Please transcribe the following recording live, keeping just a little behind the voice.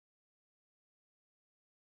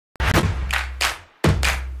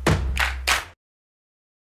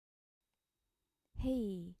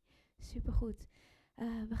Hey, supergoed.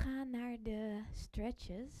 We gaan naar de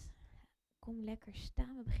stretches. Kom lekker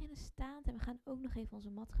staan. We beginnen staand en we gaan ook nog even onze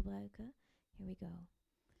mat gebruiken. Here we go.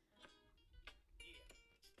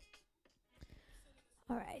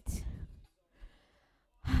 Alright.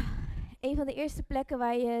 Een van de eerste plekken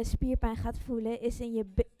waar je spierpijn gaat voelen is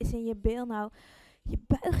in je bil. Nou, je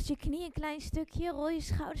buigt je knie een klein stukje, rol je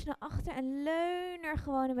schouders naar achter en leun er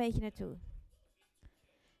gewoon een beetje naartoe.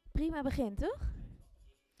 Prima begin, toch?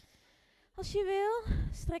 Als je wil,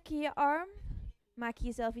 strek je je arm, maak je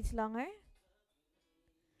jezelf iets langer.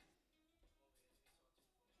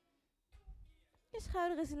 Je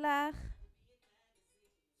schouder is laag.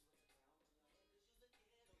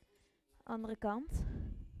 Andere kant.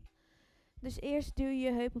 Dus eerst duw je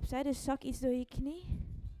je heup opzij, dus zak iets door je knie.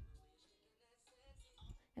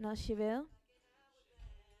 En als je wil,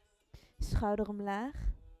 schouder omlaag.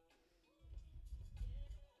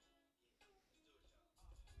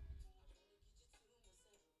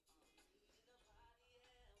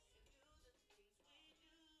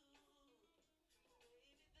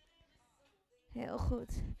 Heel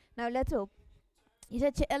goed. Nou, let op. Je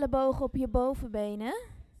zet je ellebogen op je bovenbenen.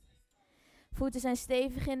 Voeten zijn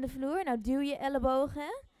stevig in de vloer. Nou, duw je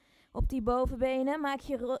ellebogen op die bovenbenen. Maak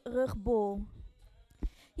je rug bol.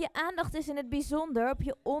 Je aandacht is in het bijzonder op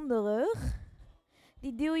je onderrug.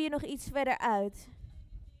 Die duw je nog iets verder uit.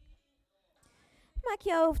 Maak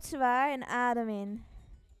je hoofd zwaar en adem in.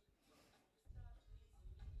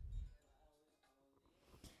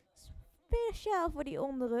 Speciaal voor die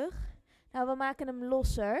onderrug. Nou, we maken hem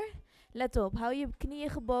losser. Let op, hou je knieën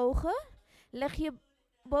gebogen. Leg je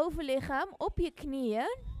bovenlichaam op je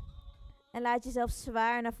knieën. En laat jezelf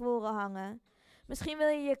zwaar naar voren hangen. Misschien wil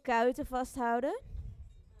je je kuiten vasthouden.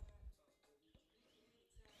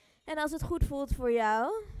 En als het goed voelt voor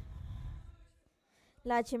jou,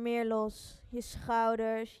 laat je meer los. Je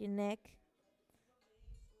schouders, je nek.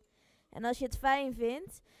 En als je het fijn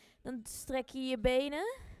vindt, dan strek je je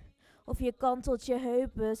benen. Of je kantelt je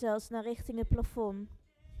heupen zelfs naar richting het plafond.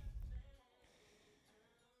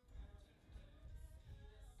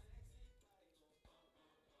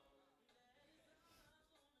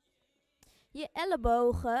 Je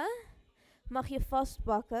ellebogen mag je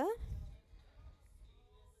vastpakken.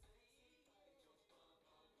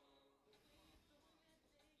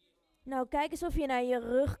 Nou, kijk eens of je naar je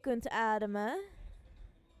rug kunt ademen.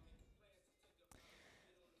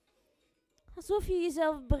 Alsof je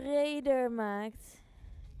jezelf breder maakt.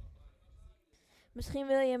 Misschien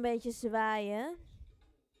wil je een beetje zwaaien.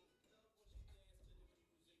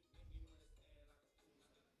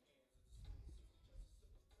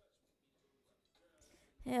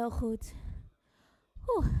 Heel goed.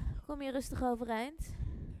 Kom je rustig overeind.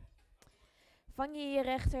 Vang je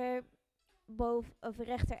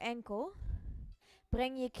rechter enkel.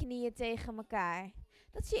 Breng je knieën tegen elkaar.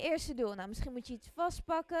 Dat is je eerste doel. Nou, misschien moet je iets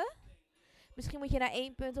vastpakken. Misschien moet je naar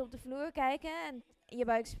één punt op de vloer kijken en je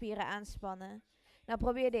buikspieren aanspannen. Nou,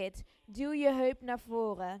 probeer dit. Duw je heup naar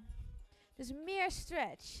voren. Dus meer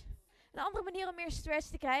stretch. Een andere manier om meer stretch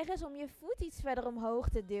te krijgen is om je voet iets verder omhoog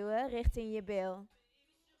te duwen richting je bil.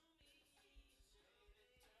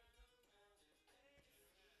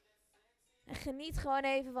 En geniet gewoon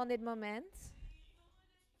even van dit moment.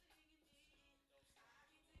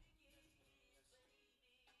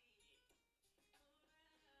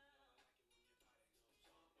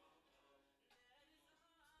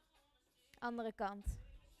 Andere kant.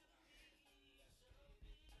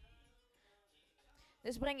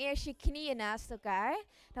 Dus breng eerst je knieën naast elkaar.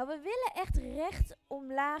 Nou, we willen echt recht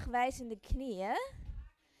omlaag wijzende knieën.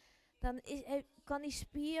 Dan kan die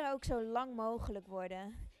spier ook zo lang mogelijk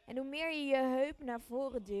worden. En hoe meer je je heup naar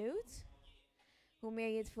voren duwt, hoe meer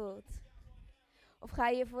je het voelt. Of ga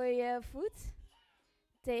je voor je voet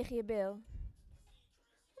tegen je bil.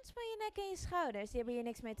 Ontspan je nek en je schouders, die hebben hier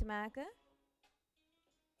niks mee te maken.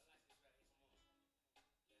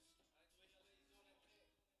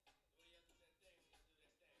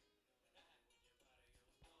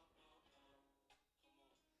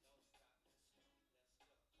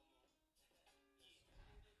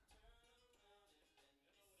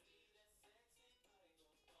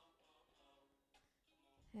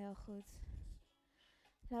 Heel goed.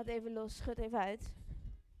 Laat even los, schud even uit.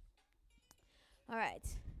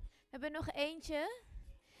 Alright. We hebben nog eentje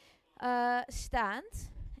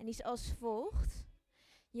staand. En die is als volgt.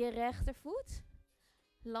 Je rechtervoet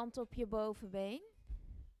landt op je bovenbeen.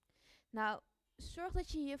 Nou, zorg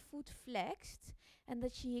dat je je voet flext en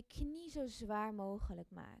dat je je knie zo zwaar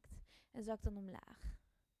mogelijk maakt. En zak dan omlaag.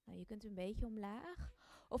 Nou, je kunt een beetje omlaag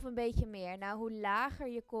of een beetje meer. Nou, hoe lager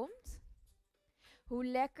je komt, hoe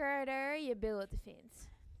lekkerder je bil het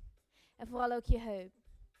vindt. En vooral ook je heup.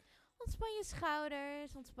 Ontspan je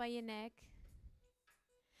schouders, ontspan je nek.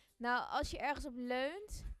 Nou, als je ergens op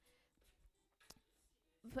leunt,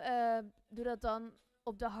 doe dat dan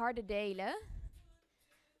op de harde delen.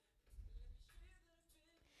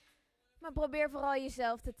 Maar probeer vooral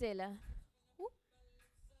jezelf te tillen.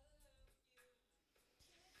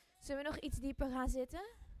 Zullen we nog iets dieper gaan zitten?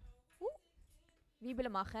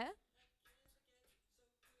 Wiebelen mag, hè?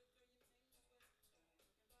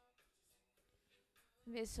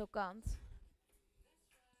 Wisselkant.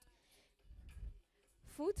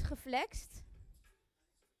 Voet geflext.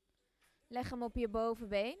 Leg hem op je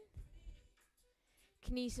bovenbeen.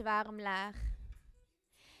 Knie zwaar omlaag.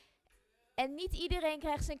 En niet iedereen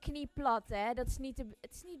krijgt zijn knie plat, hè? Het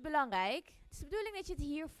is niet belangrijk. Het is de bedoeling dat je het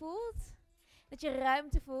hier voelt. Dat je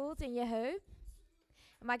ruimte voelt in je heup.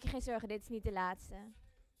 En maak je geen zorgen, dit is niet de laatste.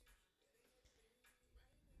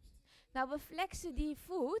 Nou, we flexen die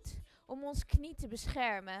voet om ons knie te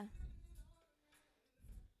beschermen.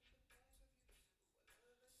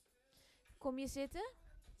 Kom je zitten?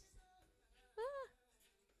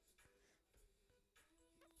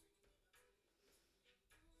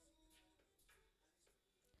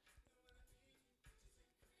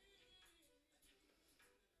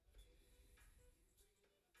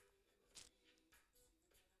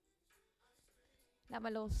 Laat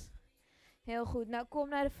maar los. Heel goed. Nou, kom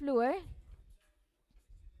naar de vloer.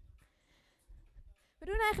 We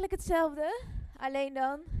doen eigenlijk hetzelfde, alleen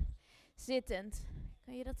dan zittend.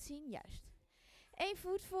 Kan je dat zien? Juist. 1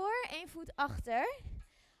 voet voor, 1 voet achter.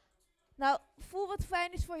 Nou, voel wat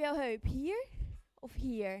fijn is voor jouw heup. Hier of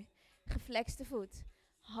hier. Geflexte voet.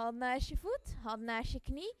 Hand naast je voet, hand naast je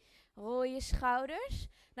knie. Rol je schouders.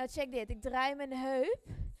 Nou, check dit. Ik draai mijn heup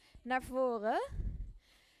naar voren.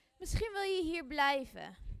 Misschien wil je hier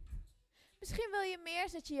blijven. Misschien wil je meer,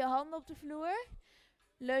 zet je je handen op de vloer.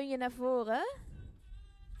 Leun je naar voren.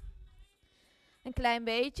 Een klein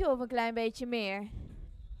beetje of een klein beetje meer.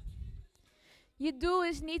 Je doel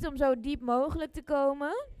is niet om zo diep mogelijk te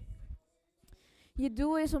komen. Je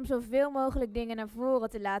doel is om zoveel mogelijk dingen naar voren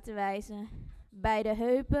te laten wijzen. Beide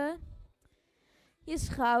heupen. Je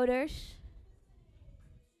schouders.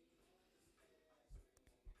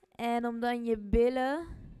 En om dan je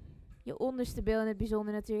billen, je onderste bil in het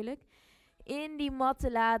bijzonder natuurlijk, in die mat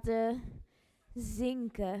te laten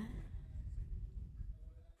zinken.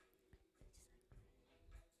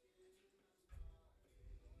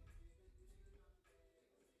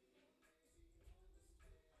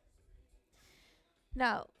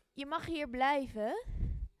 Nou, je mag hier blijven,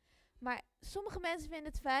 maar sommige mensen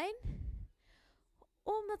vinden het fijn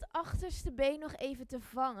om dat achterste been nog even te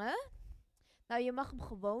vangen. Nou, je mag hem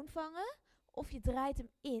gewoon vangen of je draait hem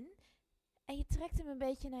in en je trekt hem een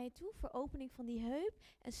beetje naar je toe voor opening van die heup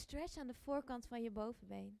en stretch aan de voorkant van je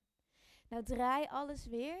bovenbeen. Nou, draai alles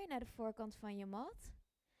weer naar de voorkant van je mat.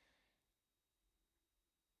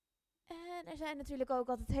 En er zijn natuurlijk ook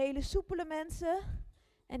altijd hele soepele mensen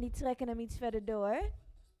en die trekken hem iets verder door.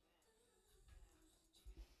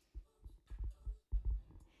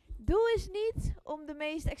 Doel is niet om de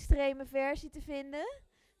meest extreme versie te vinden.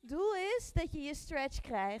 Doel is dat je je stretch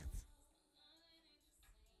krijgt.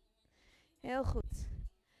 Heel goed.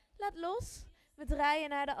 Laat los. We draaien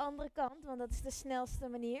naar de andere kant, want dat is de snelste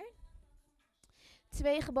manier.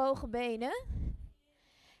 2 gebogen benen.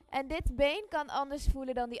 En dit been kan anders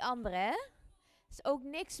voelen dan die andere, hè? Er is ook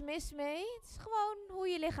niks mis mee. Het is gewoon hoe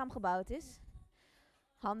je lichaam gebouwd is.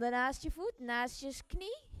 Handen naast je voet, naast je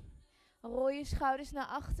knie. Rol je schouders naar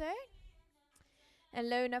achter. En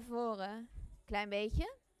leun naar voren. Klein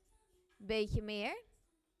beetje. Beetje meer.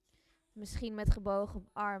 Misschien met gebogen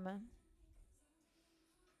armen.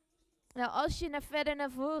 Nou, als je verder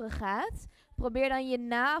naar voren gaat, probeer dan je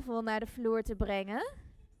navel naar de vloer te brengen.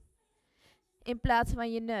 In plaats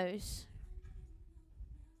van je neus.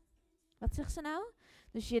 Wat zegt ze nou?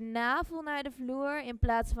 Dus je navel naar de vloer in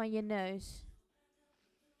plaats van je neus.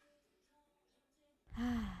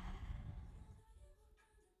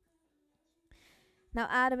 Nou,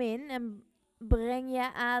 adem in en breng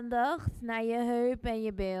je aandacht naar je heup en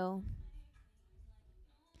je bil.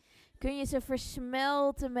 Kun je ze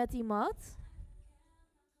versmelten met die mat?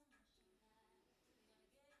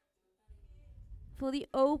 Voel die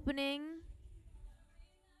opening.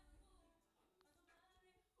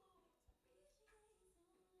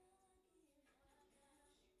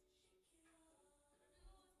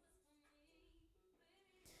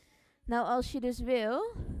 Nou, als je dus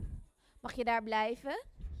wil, mag je daar blijven.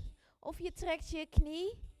 Of je trekt je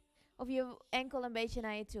knie of je enkel een beetje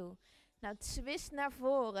naar je toe. Nou, twist naar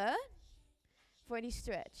voren voor die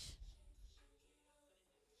stretch.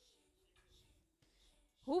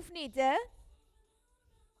 Hoeft niet, hè?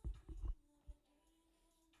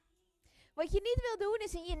 Wat je niet wil doen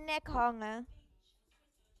is in je nek hangen.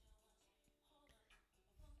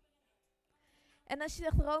 En als je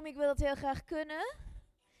zegt, Romy, ik wil dat heel graag kunnen.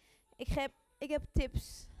 Ik heb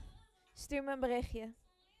tips. Stuur me een berichtje.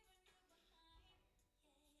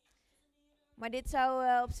 Maar dit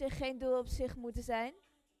zou op zich geen doel op zich moeten zijn.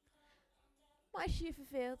 Maar als je je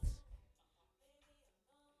verveelt.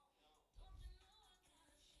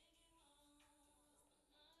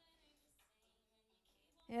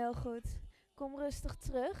 Heel goed. Kom rustig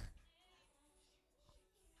terug.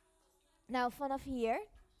 Nou, vanaf hier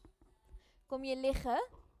kom je liggen.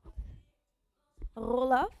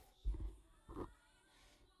 Rol af.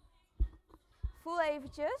 Voel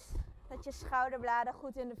eventjes dat je schouderbladen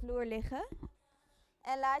goed in de vloer liggen.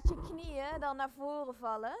 En laat je knieën dan naar voren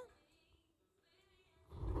vallen.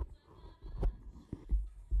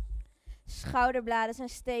 Schouderbladen zijn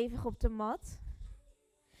stevig op de mat.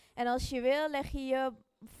 En als je wil, leg je je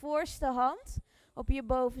voorste hand op je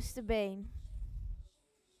bovenste been.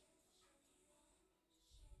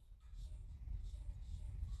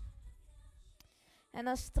 En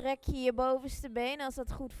dan strek je je bovenste been als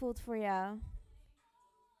dat goed voelt voor jou.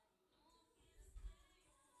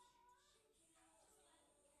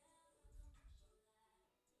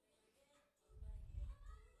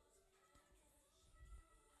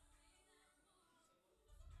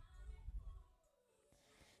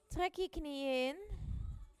 Trek je knieën in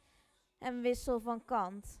en wissel van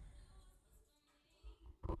kant.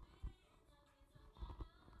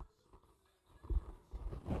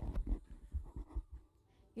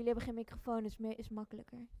 Jullie hebben geen microfoon, dus is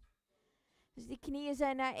makkelijker. Dus die knieën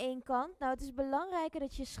zijn naar één kant. Nou, het is belangrijker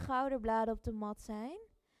dat je schouderbladen op de mat zijn,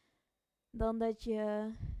 dan dat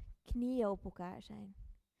je knieën op elkaar zijn.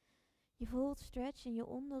 Je voelt stretch in je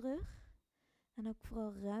onderrug en ook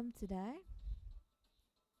vooral ruimte daar.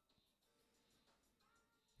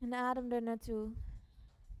 En adem er naartoe.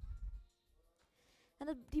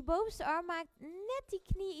 En die bovenste arm maakt net die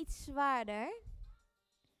knie iets zwaarder.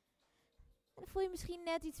 En dan voel je misschien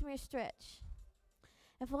net iets meer stretch.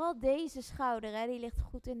 En vooral deze schouder, hè, die ligt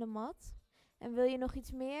goed in de mat. En wil je nog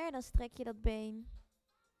iets meer, dan strek je dat been.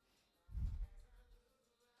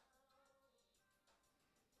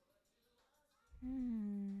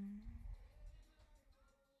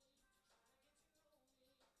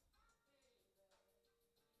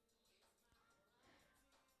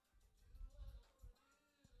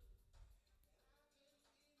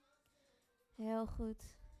 Heel goed.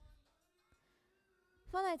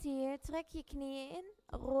 Vanuit hier trek je knieën in,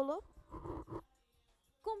 rol op.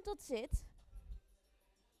 Kom tot zit.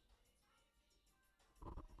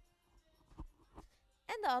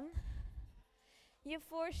 En dan je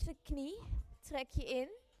voorste knie trek je in.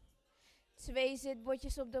 2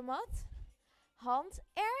 zitbotjes op de mat. Hand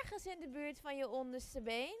ergens in de buurt van je onderste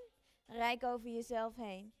been. Rijk over jezelf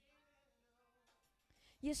heen.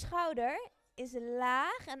 Je schouder is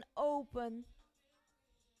laag en open.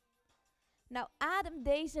 Nou, adem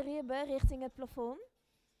deze ribben richting het plafond.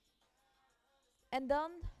 En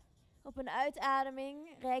dan op een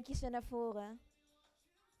uitademing reik je ze naar voren.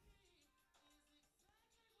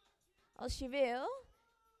 Als je wil,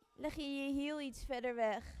 leg je je hiel iets verder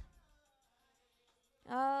weg.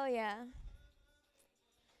 Oh ja.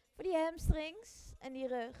 Voor die hamstrings en die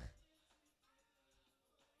rug.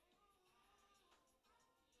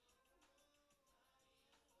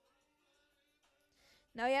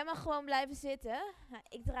 Nou, jij mag gewoon blijven zitten. Nou,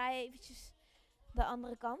 ik draai eventjes de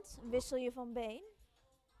andere kant. Wissel je van been.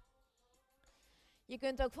 Je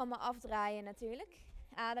kunt ook van me afdraaien natuurlijk.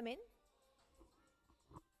 Adem in.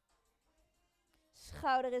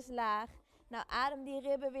 Schouder is laag. Nou, adem die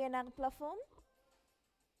ribben weer naar het plafond.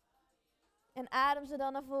 En adem ze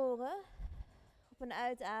dan naar voren. Op een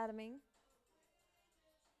uitademing.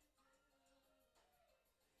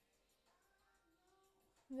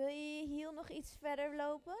 Wil je je hiel nog iets verder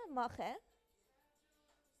lopen? Mag, hè?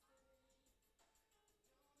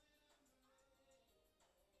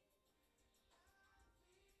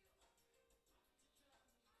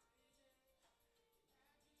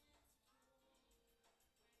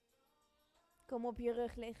 Kom op je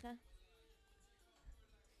rug liggen.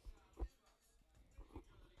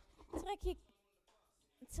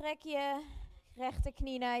 Trek je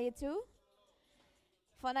rechterknie naar je toe.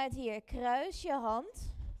 Vanuit hier kruis je hand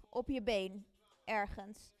op je been.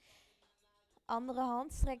 Ergens. Andere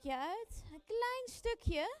hand strek je uit. Een klein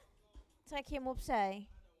stukje. Trek je hem opzij.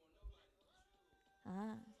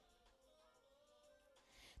 Ah.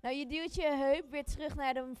 Nou, je duwt je heup weer terug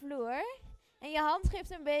naar de vloer. En je hand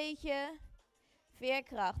geeft een beetje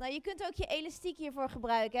Veerkracht. Nou, je kunt ook je elastiek hiervoor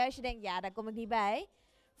gebruiken. Hè, als je denkt, ja, daar kom ik niet bij.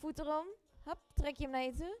 Voet erom. Hop, trek je hem naar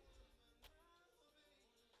je toe.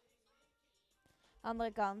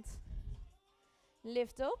 Andere kant.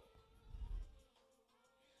 Lift op.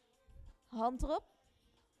 Hand erop.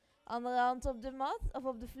 Andere hand op de mat of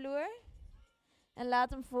op de vloer. En laat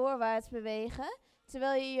hem voorwaarts bewegen.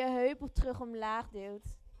 Terwijl je je heup terug omlaag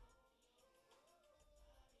duwt.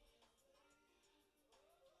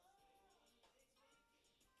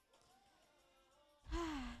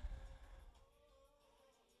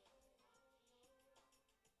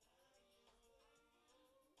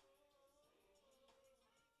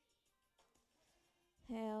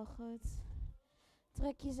 Heel goed.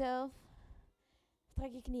 Trek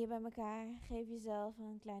je knieën bij elkaar. Geef jezelf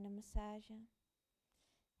een kleine massage.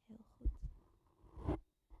 Heel goed.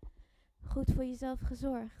 Goed voor jezelf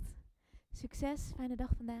gezorgd. Succes, fijne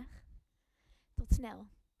dag vandaag. Tot snel.